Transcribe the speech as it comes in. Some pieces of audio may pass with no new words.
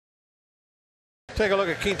Take a look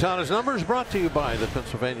at Quintana's numbers, brought to you by the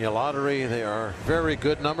Pennsylvania Lottery. They are very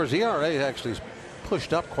good numbers. ERA actually has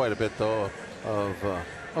pushed up quite a bit, though,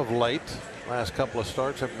 of late. Last couple of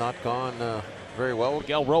starts have not gone very well.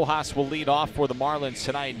 Miguel Rojas will lead off for the Marlins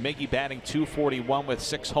tonight. Miggy batting .241 with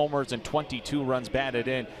 6 homers and 22 runs batted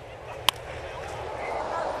in.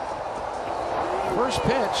 First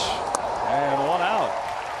pitch and 1 out.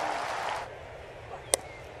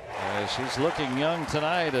 As he's looking young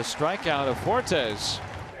tonight, a strikeout of Fortes.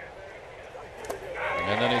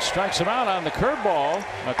 And then he strikes him out on the curveball.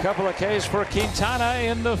 A couple of Ks for Quintana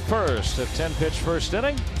in the first. A 10-pitch first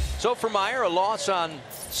inning. So for Meyer, a loss on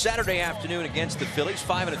Saturday afternoon against the Phillies.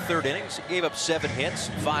 5 1/3 innings. He gave up 7 hits,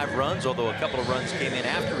 5 runs, although a couple of runs came in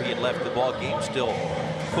after he had left the ball game. Still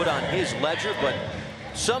put on his ledger, but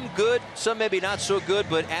some good, some maybe not so good,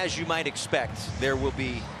 but as you might expect, there will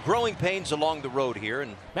be growing pains along the road here.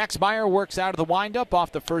 And Max Meyer works out of the windup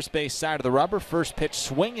off the first base side of the rubber. First pitch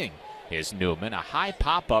swinging is Newman. A high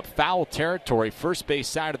pop-up, foul territory, first base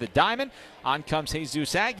side of the diamond. On comes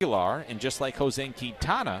Jesus Aguilar, and just like Jose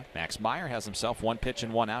Quintana, Max Meyer has himself 1 pitch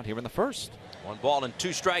and 1 out here in the first. 1 ball and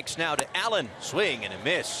 2 strikes now to Allen. Swing and a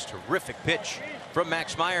miss. Terrific pitch from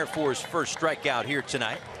Max Meyer for his first strikeout here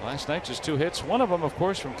tonight. Last night just 2 hits. One of them, of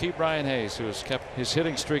course, from Brian Hayes, who has kept his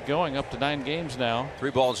hitting streak going up to 9 games now.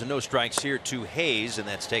 3 balls and no strikes here to Hayes, and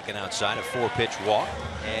that's taken outside. A 4-pitch walk.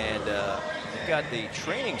 And we've got the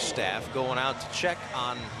training staff going out to check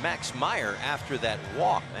on Max Meyer after that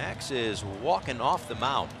walk. Max is walking off the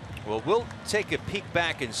mound. Well, we'll take a peek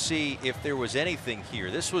back and see if there was anything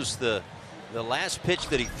here. This was the last pitch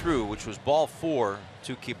that he threw, which was ball 4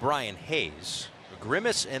 to Brian Hayes. A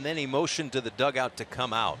grimace, and then he motioned to the dugout to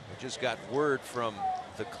come out. We just got word from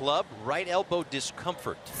the club. Right elbow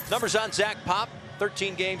discomfort. Numbers on Zach Pop.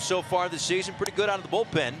 13 games so far this season. Pretty good out of the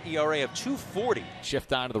bullpen. ERA of .240.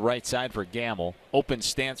 Shift on to the right side for Gamble. Open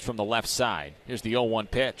stance from the left side. Here's the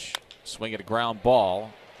 0-1 pitch. Swing at a ground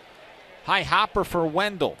ball. High hopper for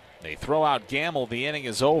Wendell. They throw out Gamble. The inning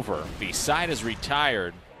is over. The side is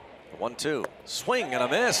retired. 1-2. Swing and a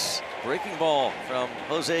miss. Breaking ball from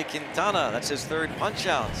Jose Quintana. That's his 3rd punch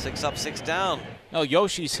out. 6 up, 6 down. No,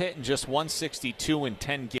 Yoshi's hitting just .162 in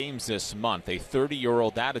 10 games this month. A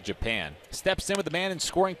 30-year-old out of Japan. Steps in with the man in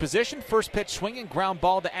scoring position. First pitch swinging, ground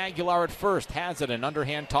ball to Aguilar at first. Has it, an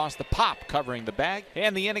underhand toss to Pop, covering the bag.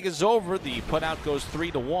 And the inning is over. The putout goes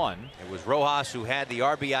 3-1. It was Rojas who had the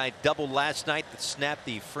RBI double last night that snapped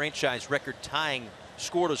the franchise record tying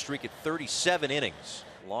scoreless streak at 37 innings.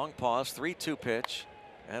 Long pause, 3-2 pitch.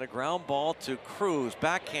 And a ground ball to Cruz.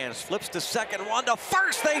 Backhand, flips to second, 1 to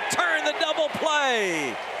first. They turn the double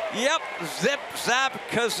play. Yep, zip, zap,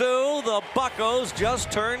 kazoo. The Buccos just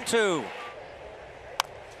turned 2.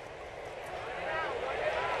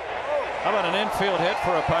 How about an infield hit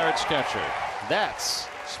for a Pirates catcher? That's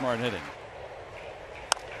smart hitting.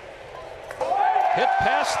 Hit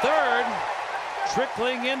past third,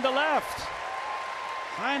 trickling into left.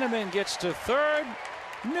 Heineman gets to third.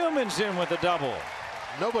 Newman's in with a double.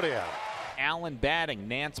 Nobody out. Allen batting,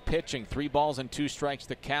 Nance pitching. 3 balls and 2 strikes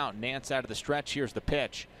to count. Nance out of the stretch. Here's the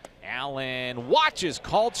pitch. Allen watches,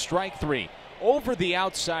 called strike 3. Over the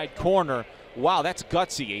outside corner. Wow, that's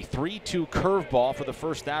gutsy. A 3-2 curveball for the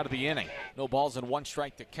first out of the inning. No balls and 1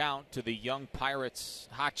 strike to count to the young Pirates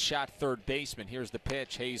hotshot third baseman. Here's the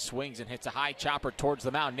pitch. Hayes swings and hits a high chopper towards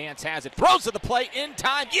the mound. Nance has it. Throws to the plate in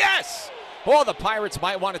time. Yes! Oh, the Pirates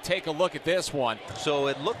might want to take a look at this one. So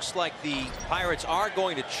it looks like the Pirates are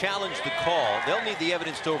going to challenge the call. They'll need the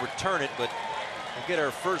evidence to overturn it, but we'll get our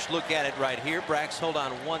first look at it right here. Brax, hold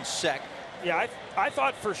on 1 sec. Yeah, I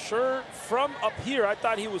thought for sure from up here, I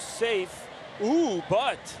thought he was safe. Ooh,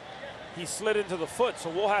 but he slid into the foot, so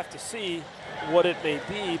we'll have to see what it may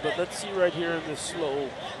be. But let's see right here in this slow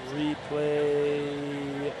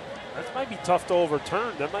replay. That might be tough to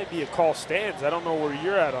overturn. That might be a call stands. I don't know where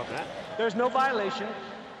you're at on that. There's no violation,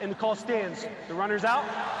 and the call stands. The runner's out.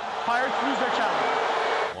 Pirates lose their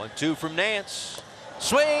challenge. 1-2 from Nance.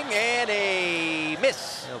 Swing and a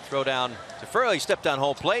miss. He'll throw down to Furley. He stepped on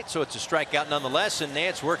home plate, so it's a strikeout nonetheless, and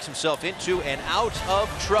Nance works himself into and out of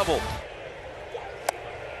trouble.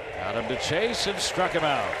 Got him to chase and struck him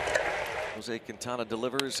out. Jose Quintana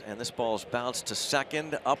delivers, and this ball's bounced to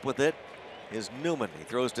second. Up with it is Newman. He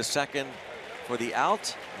throws to second for the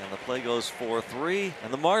out, and the play goes 4-3,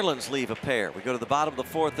 and the Marlins leave a pair. We go to the bottom of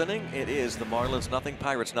the 4th inning. It is the Marlins nothing,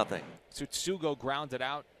 Pirates nothing. Tsutsugo grounded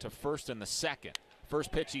out to first in the second.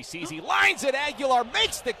 First pitch he sees, he lines it. Aguilar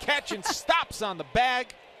makes the catch and stops on the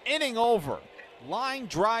bag. Inning over. Line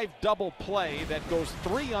drive double play that goes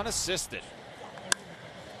 3 unassisted.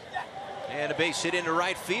 And a base hit into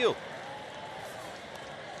right field.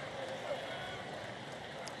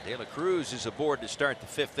 De La Cruz is aboard to start the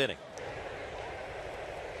 5th inning.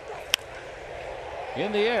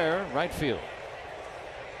 In the air, right field.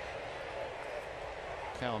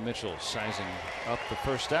 Cal Mitchell sizing up the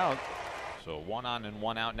first out. So 1 on and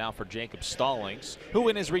 1 out now for Jacob Stallings, who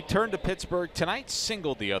in his return to Pittsburgh tonight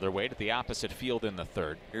singled the other way to the opposite field in the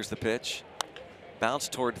 3rd. Here's the pitch. Bounce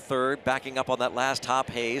toward 3rd, backing up on that last hop.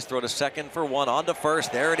 Hayes throw to 2nd for 1, on to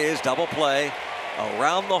 1st. There it is, double play.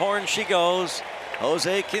 Around the horn she goes.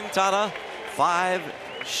 Jose Quintana, 5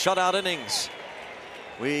 shutout innings.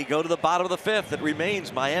 We go to the bottom of the 5th. It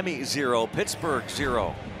remains Miami 0, Pittsburgh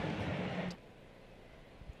 0.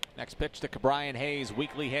 Next pitch to Brian Hayes,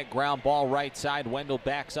 weakly hit ground ball right side. Wendell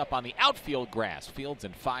backs up on the outfield grass, fields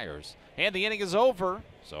and fires. And the inning is over.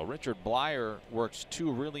 So Richard Blyer works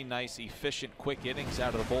 2 really nice, efficient, quick innings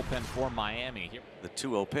out of the bullpen for Miami here. The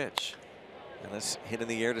 2-0 pitch. And this hit in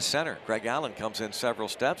the air to center. Greg Allen comes in several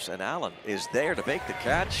steps, and Allen is there to make the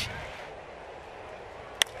catch.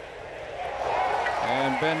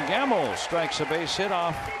 And Ben Gamble strikes a base hit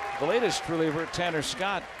off the latest reliever, Tanner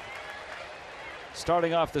Scott.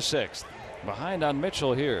 Starting off the 6th. Behind on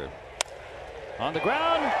Mitchell here. On the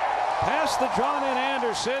ground, past the drawn-in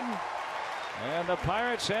Anderson. And the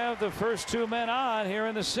Pirates have the first 2 men on here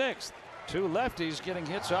in the 6th. 2 lefties getting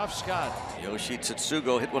hits off Scott. Yoshi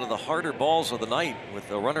Tsutsugo hit one of the harder balls of the night with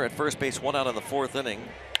a runner at first base, 1 out in the 4th inning.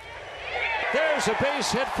 There's a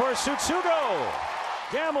base hit for Tsutsugo.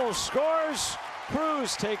 Gamble scores.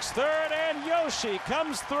 Cruz takes 3rd, and Yoshi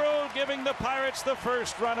comes through, giving the Pirates the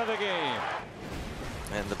first run of the game.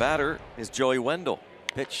 And the batter is Joey Wendell.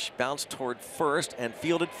 Pitch bounced toward 1st and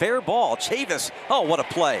fielded, fair ball. Chavis, oh, what a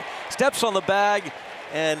play. Steps on the bag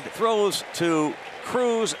and throws to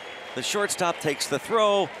Cruz. The shortstop takes the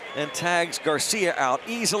throw and tags Garcia out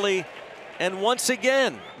easily. And once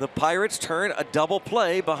again, the Pirates turn a double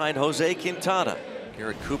play behind Jose Quintana.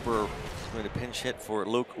 Garrett Cooper is going to pinch hit for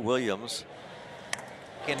Luke Williams.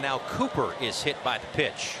 And now Cooper is hit by the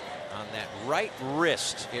pitch on that right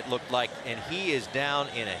wrist, it looked like, and he is down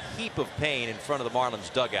in a heap of pain in front of the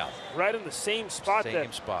Marlins dugout. Right in the same spot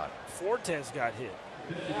that Fortes got hit.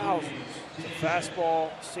 Thousands. The fastball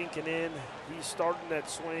sinking in. He's starting that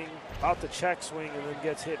swing, about to check swing, and then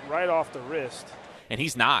gets hit right off the wrist. And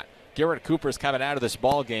he's not. Garrett Cooper's coming out of this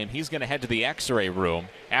ball game. He's going to head to the X-ray room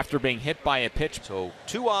after being hit by a pitch. So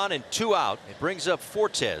 2 on and 2 out. It brings up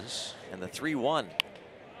Fortes. And the 3-1.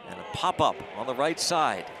 And a pop-up on the right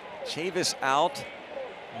side. Chavis out.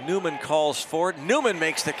 Newman calls for it. Newman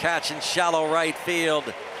makes the catch in shallow right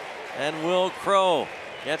field. And Will Crowe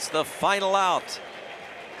gets the final out.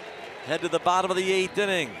 Head to the bottom of the 8th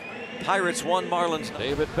inning. Pirates 1, Marlins.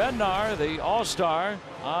 David Bednar, the All-Star,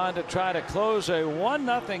 on to try to close a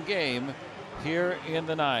 1-0 game here in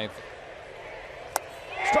the 9th.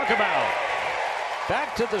 Struck him out.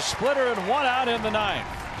 Back to the splitter and 1 out in the 9th.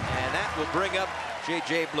 And that will bring up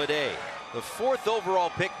J.J. Bleday, the 4th overall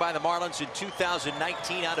pick by the Marlins in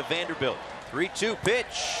 2019 out of Vanderbilt. 3-2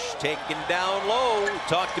 pitch, taken down low.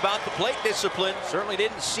 Talked about the plate discipline. Certainly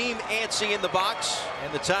didn't seem antsy in the box,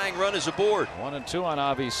 and the tying run is aboard. 1-2 on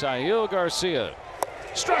Avisail Garcia.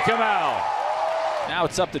 Struck him out. Now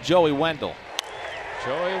it's up to Joey Wendell.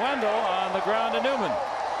 Joey Wendell on the ground to Newman.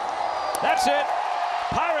 That's it.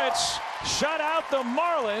 Pirates shut out the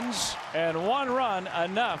Marlins, and 1 run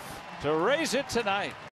enough to raise it tonight.